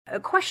a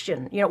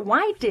question,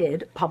 why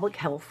did public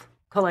health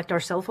collect our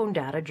cell phone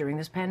data during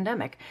this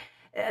pandemic?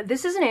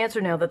 This is an answer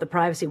now that the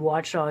privacy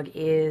watchdog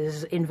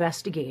is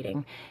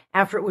investigating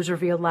after it was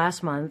revealed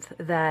last month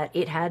that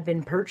it had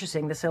been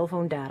purchasing the cell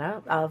phone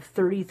data of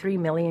 33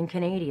 million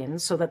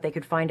Canadians so that they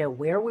could find out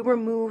where we were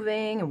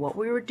moving and what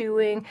we were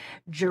doing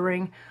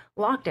during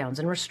lockdowns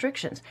and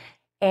restrictions.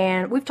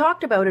 And we've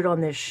talked about it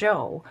on this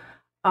show,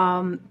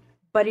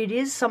 but it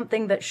is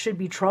something that should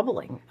be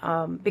troubling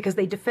because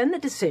they defend the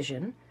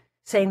decision,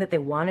 saying that they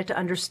wanted to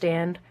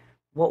understand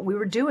what we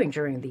were doing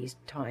during these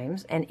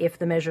times and if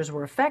the measures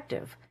were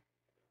effective,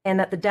 and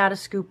that the data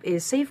scoop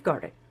is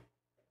safeguarded,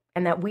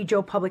 and that we,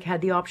 Joe Public,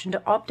 had the option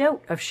to opt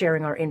out of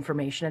sharing our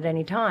information at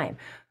any time.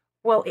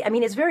 Well, I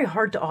mean, it's very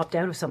hard to opt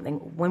out of something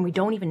when we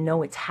don't even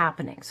know it's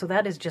happening. So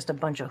that is just a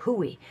bunch of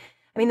hooey.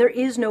 I mean, there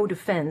is no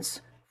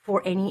defense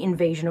for any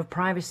invasion of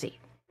privacy.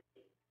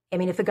 I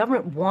mean, if the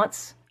government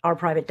wants our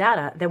private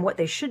data, then what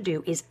they should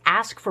do is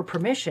ask for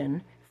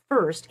permission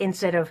first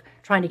instead of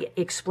trying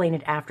to explain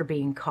it after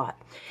being caught.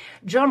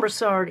 John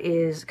Brassard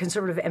is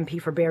Conservative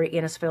MP for Barrie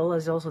Innisfil,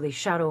 is also the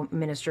Shadow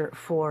Minister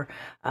for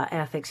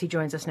Ethics. He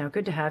joins us now.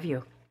 Good to have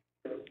you.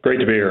 Great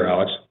to be here,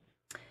 Alex.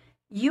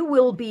 You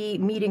will be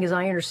meeting, as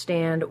I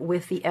understand,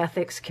 with the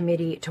Ethics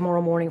Committee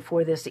tomorrow morning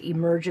for this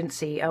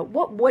emergency.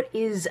 What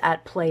is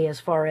at play as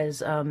far as,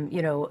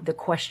 the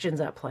questions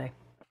at play?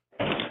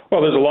 Well,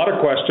 there's a lot of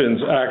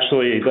questions,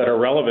 actually, that are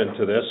relevant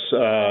to this,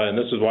 and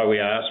this is why we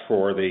asked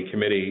for the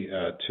committee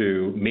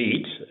to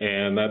meet,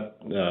 and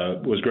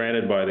that was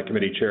granted by the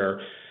committee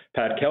chair,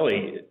 Pat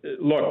Kelly.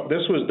 Look,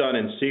 this was done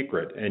in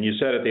secret, and you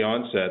said at the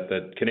onset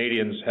that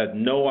Canadians had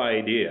no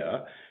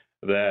idea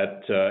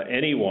that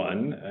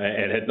anyone,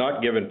 and had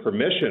not given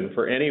permission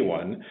for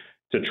anyone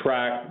to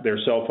track their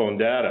cell phone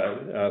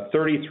data.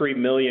 33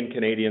 million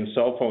Canadian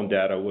cell phone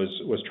data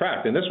was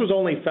tracked, and this was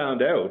only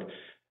found out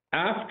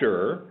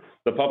after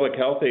the Public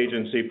Health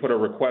Agency put a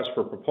request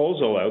for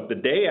proposal out the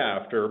day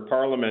after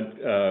Parliament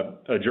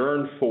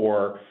adjourned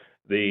for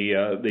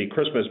the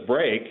Christmas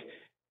break,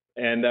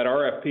 and that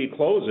RFP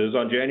closes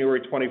on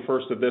January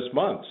 21st of this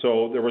month.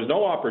 So there was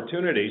no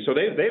opportunity. So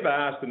they've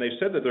asked, and they've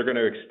said that they're going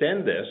to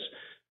extend this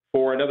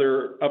for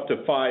another up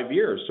to 5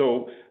 years.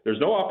 So there's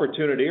no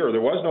opportunity, or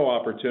there was no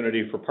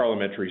opportunity for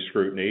parliamentary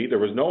scrutiny. There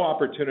was no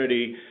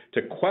opportunity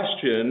to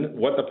question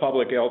what the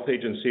Public Health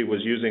Agency was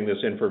using this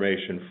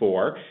information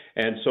for.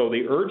 And so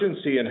the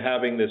urgency in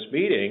having this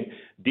meeting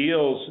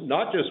deals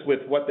not just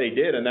with what they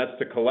did, and that's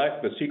to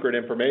collect the secret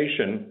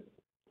information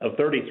of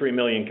 33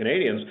 million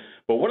Canadians,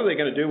 but what are they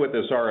going to do with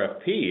this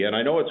RFP? And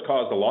I know it's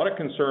caused a lot of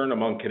concern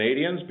among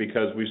Canadians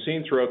because we've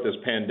seen throughout this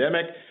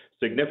pandemic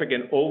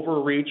significant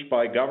overreach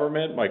by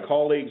government. My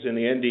colleagues in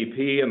the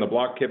NDP and the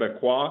Bloc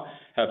Québécois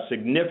have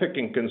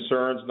significant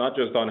concerns, not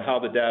just on how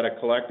the data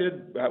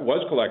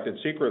was collected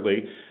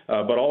secretly,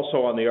 but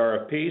also on the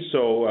RFP.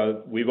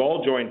 So we've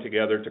all joined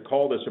together to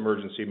call this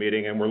emergency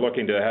meeting, and we're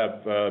looking to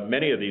have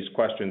many of these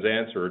questions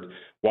answered.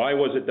 Why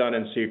was it done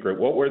in secret?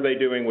 What were they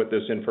doing with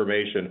this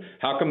information?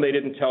 How come they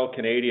didn't tell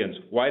Canadians?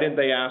 Why didn't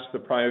they ask the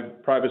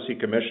Privacy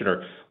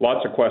Commissioner?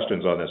 Lots of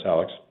questions on this,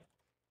 Alex.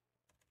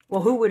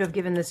 Well, who would have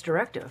given this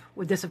directive?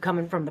 Would this have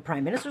come from the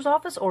Prime Minister's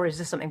office, or is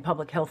this something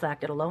Public Health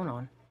acted alone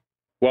on?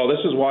 Well, this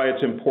is why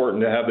it's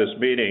important to have this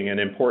meeting and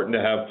important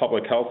to have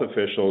public health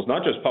officials,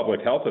 not just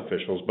public health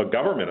officials, but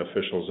government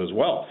officials as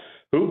well.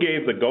 Who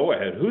gave the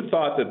go-ahead? Who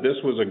thought that this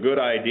was a good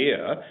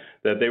idea,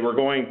 that they were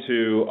going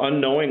to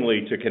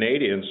unknowingly to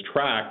Canadians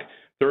track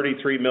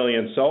 33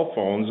 million cell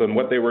phones and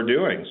what they were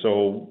doing?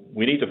 So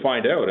we need to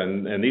find out,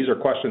 and these are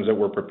questions that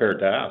we're prepared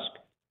to ask.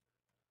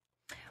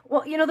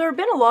 Well, there have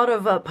been a lot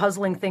of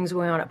puzzling things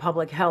going on at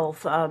Public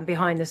Health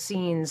behind the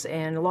scenes,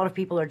 and a lot of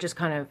people are just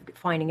kind of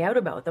finding out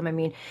about them. I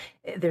mean,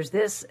 there's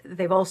this.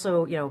 They've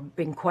also,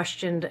 been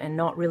questioned and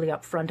not really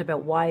upfront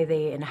about why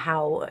they and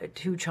how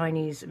two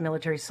Chinese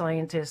military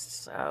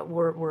scientists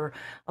were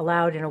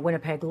allowed in a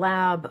Winnipeg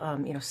lab,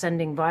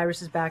 sending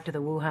viruses back to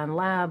the Wuhan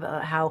lab,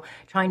 how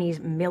Chinese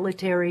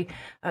military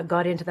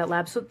got into that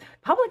lab. So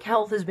Public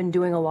Health has been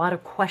doing a lot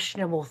of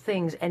questionable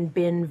things and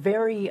been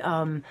very...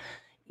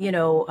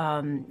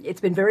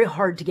 it's been very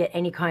hard to get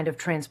any kind of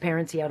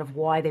transparency out of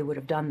why they would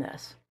have done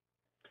this.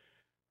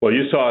 Well,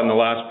 you saw in the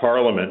last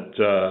Parliament,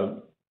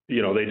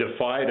 they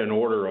defied an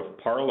order of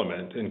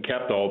Parliament and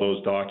kept all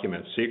those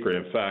documents secret.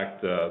 In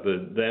fact,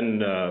 the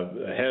then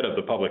head of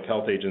the Public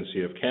Health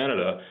Agency of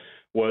Canada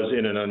was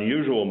in an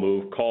unusual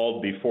move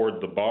called before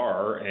the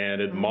bar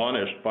and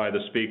admonished by the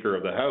Speaker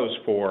of the House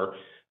for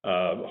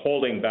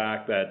holding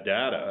back that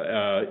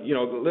data.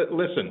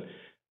 Listen.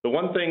 The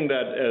one thing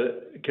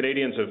that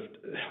Canadians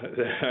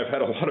I've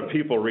had a lot of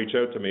people reach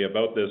out to me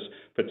about this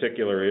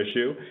particular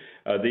issue,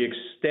 the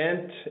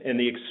extent and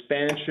the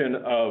expansion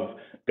of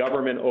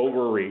government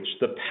overreach,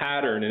 the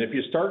pattern, and if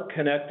you start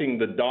connecting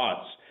the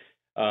dots,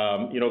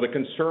 the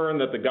concern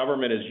that the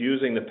government is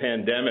using the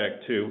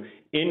pandemic to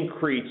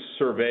increase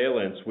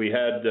surveillance. We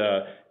had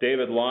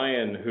David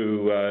Lyon,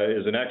 who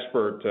is an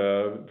expert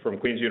from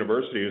Queen's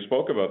University, who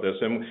spoke about this,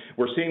 and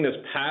we're seeing this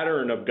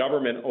pattern of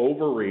government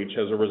overreach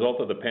as a result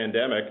of the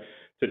pandemic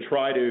to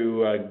try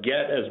to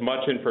get as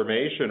much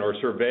information or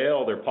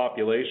surveil their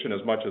population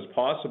as much as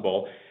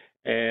possible.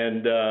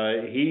 And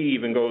he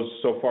even goes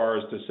so far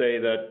as to say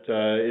that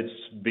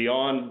it's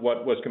beyond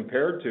what was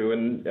compared to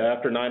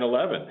after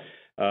 9/11.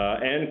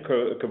 Anne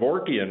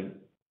Kevorkian,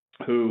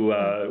 who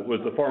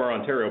was the former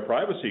Ontario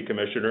Privacy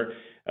Commissioner,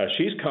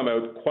 she's come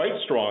out quite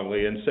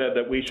strongly and said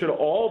that we should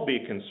all be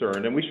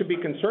concerned, and we should be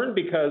concerned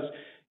because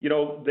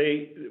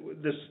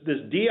this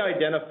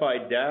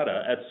de-identified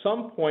data at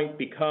some point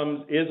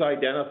is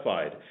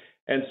identified.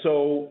 And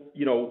so,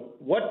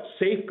 what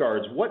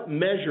safeguards, what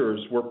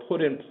measures were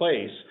put in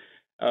place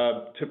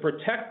to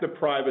protect the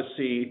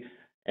privacy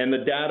and the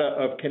data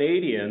of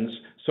Canadians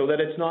so that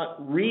it's not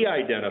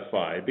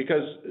re-identified?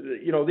 Because,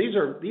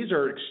 these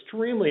are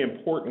extremely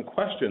important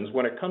questions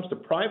when it comes to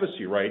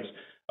privacy rights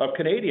of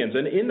Canadians.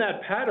 And in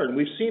that pattern,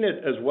 we've seen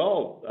it as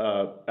well,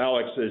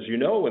 Alex, as you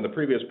know, in the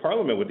previous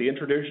Parliament with the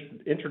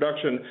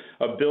introduction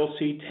of Bill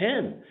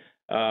C-10,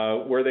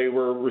 where they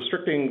were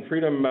restricting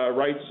freedom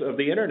rights of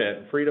the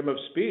internet, freedom of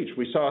speech.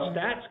 We saw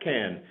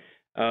StatsCan,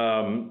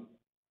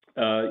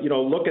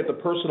 look at the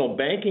personal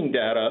banking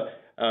data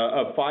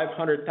of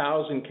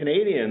 500,000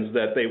 Canadians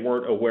that they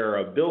weren't aware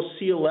of. Bill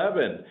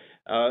C-11.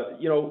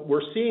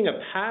 We're seeing a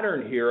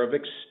pattern here of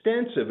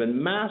extensive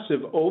and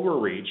massive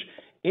overreach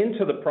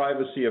into the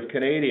privacy of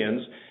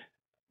Canadians,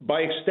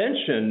 by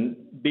extension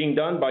being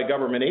done by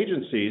government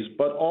agencies,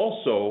 but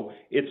also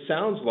it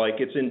sounds like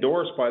it's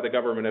endorsed by the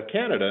Government of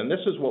Canada. And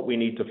this is what we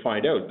need to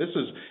find out. This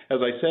is,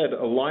 as I said,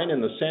 a line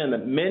in the sand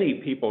that many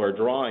people are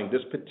drawing,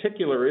 this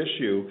particular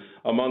issue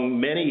among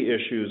many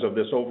issues of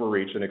this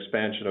overreach and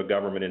expansion of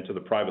government into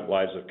the private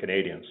lives of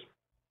Canadians.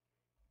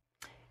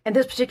 And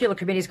this particular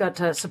committee's got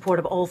support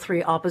of all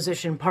three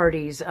opposition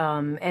parties.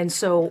 And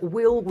so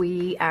will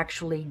we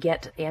actually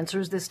get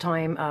answers this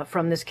time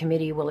from this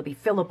committee? Will it be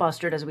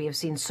filibustered, as we have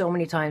seen so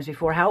many times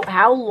before?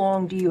 How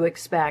long do you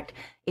expect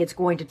it's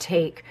going to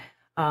take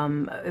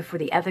for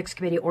the Ethics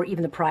Committee or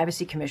even the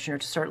Privacy Commissioner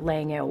to start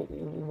laying out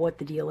what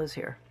the deal is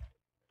here?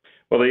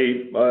 Well,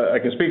 I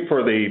can speak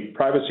for the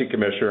Privacy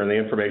Commissioner, and the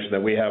information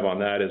that we have on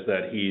that is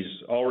that he's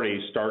already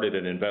started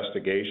an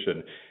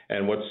investigation.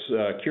 And what's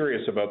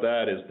curious about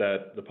that is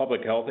that the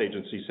Public Health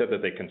Agency said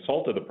that they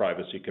consulted the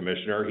Privacy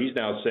Commissioner. He's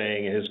now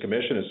saying, his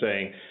commission is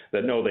saying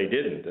that no, they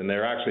didn't, and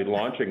they're actually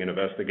launching an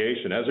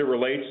investigation. As it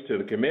relates to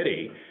the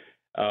committee,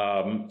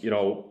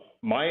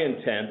 my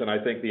intent, and I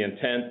think the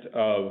intent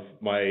of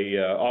my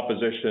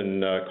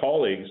opposition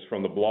colleagues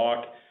from the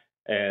Bloc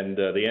and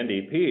the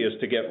NDP, is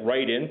to get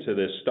right into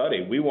this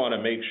study. We want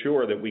to make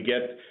sure that we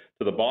get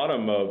to the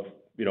bottom of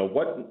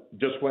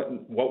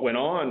what went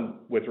on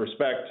with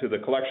respect to the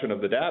collection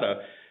of the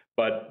data.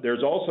 But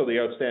there's also the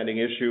outstanding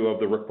issue of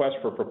the request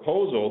for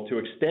proposal to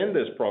extend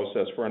this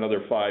process for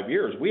another 5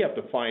 years. We have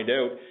to find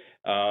out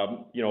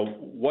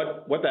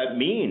what that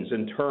means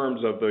in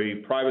terms of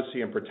the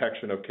privacy and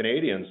protection of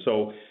Canadians.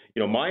 So,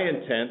 my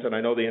intent, and I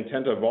know the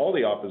intent of all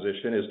the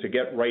opposition, is to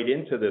get right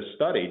into this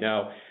study.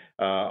 Now,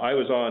 I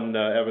was on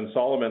Evan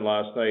Solomon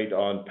last night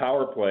on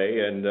Power Play,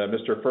 and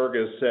Mr.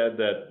 Fergus said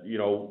that,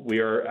 we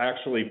are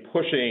actually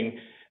pushing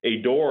a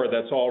door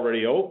that's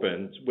already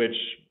opened, which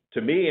to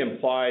me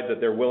implied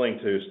that they're willing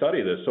to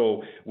study this.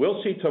 So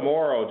we'll see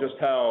tomorrow just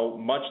how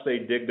much they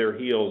dig their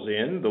heels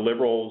in, the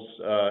Liberals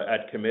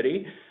at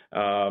committee.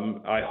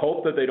 I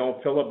hope that they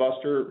don't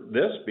filibuster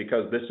this,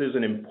 because this is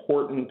an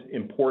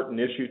important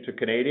issue to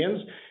Canadians,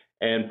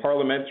 and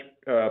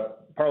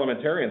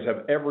parliamentarians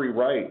have every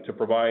right to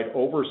provide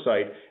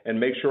oversight and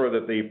make sure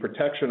that the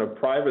protection of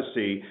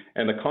privacy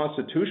and the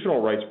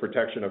constitutional rights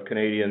protection of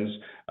Canadians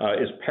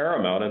is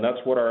paramount, and that's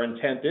what our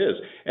intent is.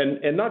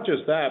 And not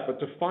just that, but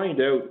to find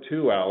out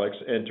too, Alex,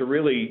 and to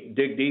really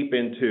dig deep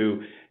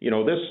into,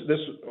 this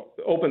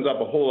opens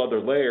up a whole other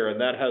layer, and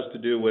that has to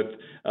do with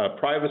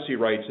privacy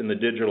rights in the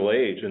digital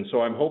age. And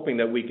so I'm hoping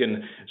that we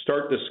can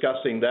start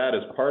discussing that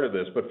as part of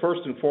this. But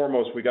first and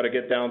foremost, we got to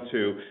get down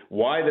to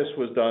why this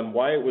was done,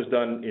 why it was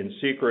done in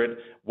secret,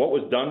 what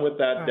was done with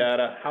that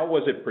data, how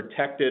was it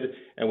protected,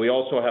 and we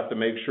also have to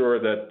make sure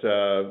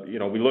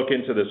that we look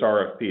into this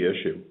RFP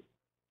issue.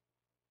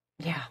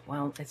 Yeah,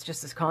 well, it's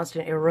just this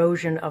constant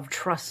erosion of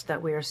trust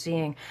that we are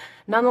seeing.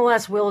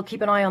 Nonetheless, we'll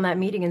keep an eye on that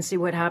meeting and see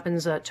what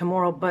happens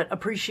tomorrow, but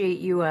appreciate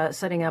you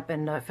setting up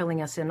and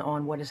filling us in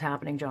on what is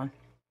happening, John.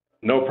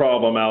 No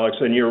problem, Alex.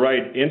 And you're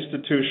right,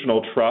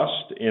 institutional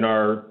trust in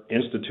our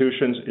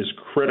institutions is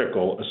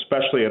critical,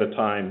 especially at a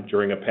time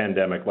during a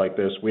pandemic like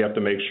this. We have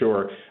to make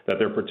sure that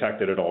they're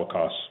protected at all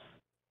costs.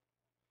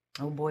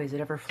 Oh boy, is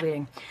it ever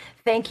fleeting.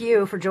 Thank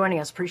you for joining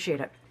us. Appreciate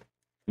it.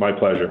 My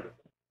pleasure.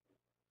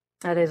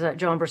 That is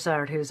John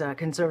Brassard, who's a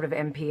Conservative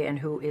MP and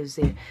who is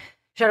the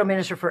Shadow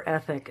Minister for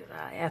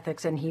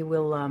Ethics, and he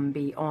will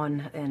be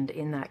on and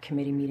in that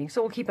committee meeting.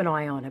 So we'll keep an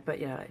eye on it. But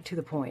to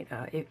the point,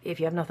 if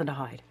you have nothing to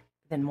hide,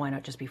 then why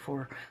not just be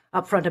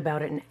upfront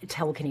about it and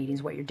tell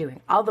Canadians what you're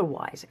doing?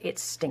 Otherwise, it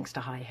stinks to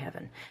high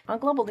heaven. On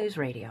Global News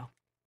Radio.